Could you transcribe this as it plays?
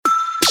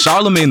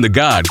Charlemagne the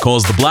God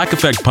calls the Black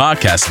Effect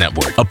Podcast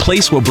Network a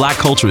place where Black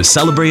culture is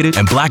celebrated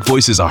and Black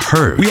voices are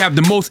heard. We have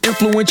the most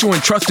influential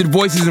and trusted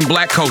voices in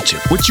Black culture.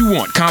 What you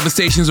want?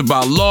 Conversations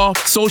about law,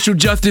 social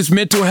justice,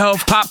 mental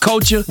health, pop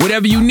culture,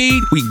 whatever you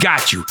need, we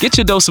got you. Get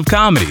your dose of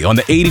comedy on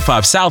the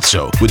 85 South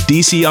Show with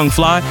DC Young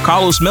Fly,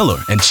 Carlos Miller,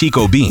 and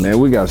Chico Bean. Man,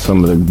 we got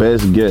some of the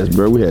best guests,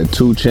 bro. We had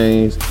 2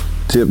 Chainz,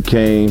 Tip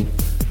came,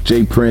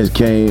 Jay Prince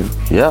came.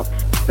 Yep.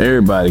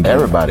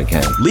 Everybody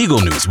came. Legal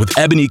News with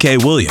Ebony K.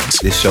 Williams.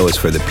 This show is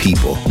for the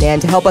people.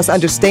 And to help us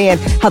understand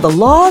how the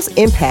laws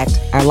impact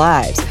our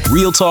lives.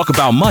 Real Talk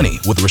About Money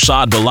with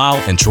Rashad Bilal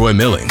and Troy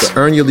Millings. The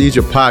Earn Your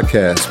Leisure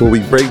podcast, where we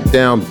break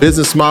down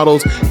business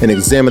models and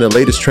examine the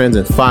latest trends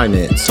in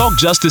finance. Talk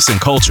Justice and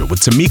Culture with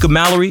Tamika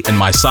Mallory and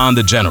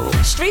Mysonda General.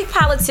 Street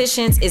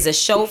Politicians is a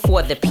show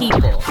for the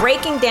people,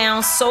 breaking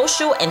down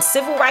social and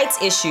civil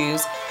rights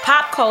issues,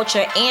 pop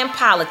culture, and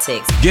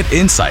politics. Get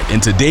insight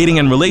into dating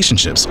and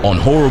relationships on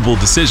Horrible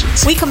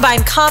Decisions. We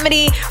combine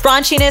comedy,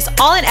 raunchiness,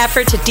 all in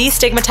effort to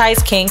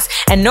destigmatize kinks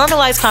and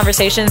normalize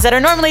conversations that are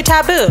normally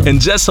taboo. And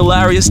Jess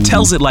Hilarious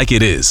tells it like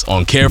it is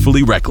on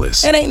Carefully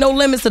Reckless. It ain't no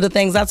limits to the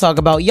things I talk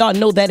about. Y'all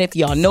know that if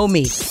y'all know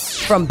me.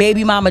 From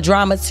baby mama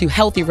drama to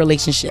healthy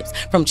relationships,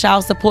 from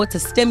child support to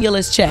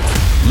stimulus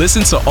checks.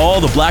 Listen to all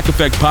the Black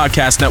Effect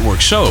Podcast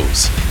Network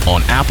shows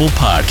on Apple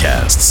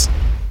Podcasts.